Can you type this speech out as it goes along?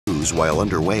crews while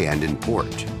underway and in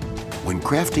port. When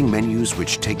crafting menus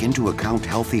which take into account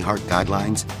Healthy Heart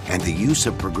guidelines and the use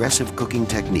of progressive cooking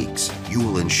techniques, you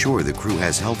will ensure the crew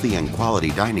has healthy and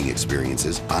quality dining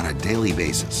experiences on a daily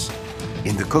basis.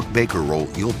 In the cook-baker role,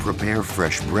 you'll prepare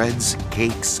fresh breads,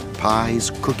 cakes,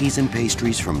 pies, cookies, and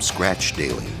pastries from scratch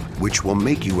daily, which will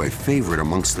make you a favorite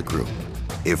amongst the crew.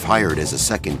 If hired as a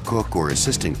second cook or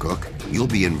assistant cook, you'll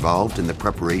be involved in the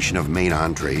preparation of main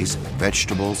entrees,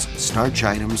 vegetables, starch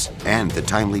items, and the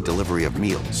timely delivery of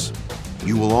meals.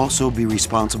 You will also be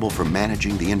responsible for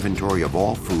managing the inventory of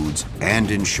all foods and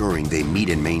ensuring they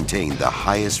meet and maintain the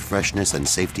highest freshness and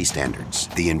safety standards.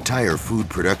 The entire food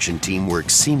production team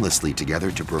works seamlessly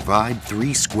together to provide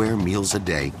 3 square meals a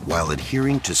day while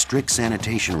adhering to strict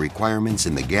sanitation requirements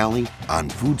in the galley, on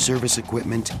food service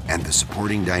equipment, and the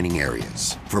supporting dining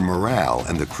areas. For morale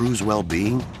and the crew's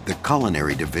well-being, the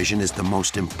Culinary division is the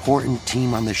most important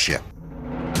team on the ship.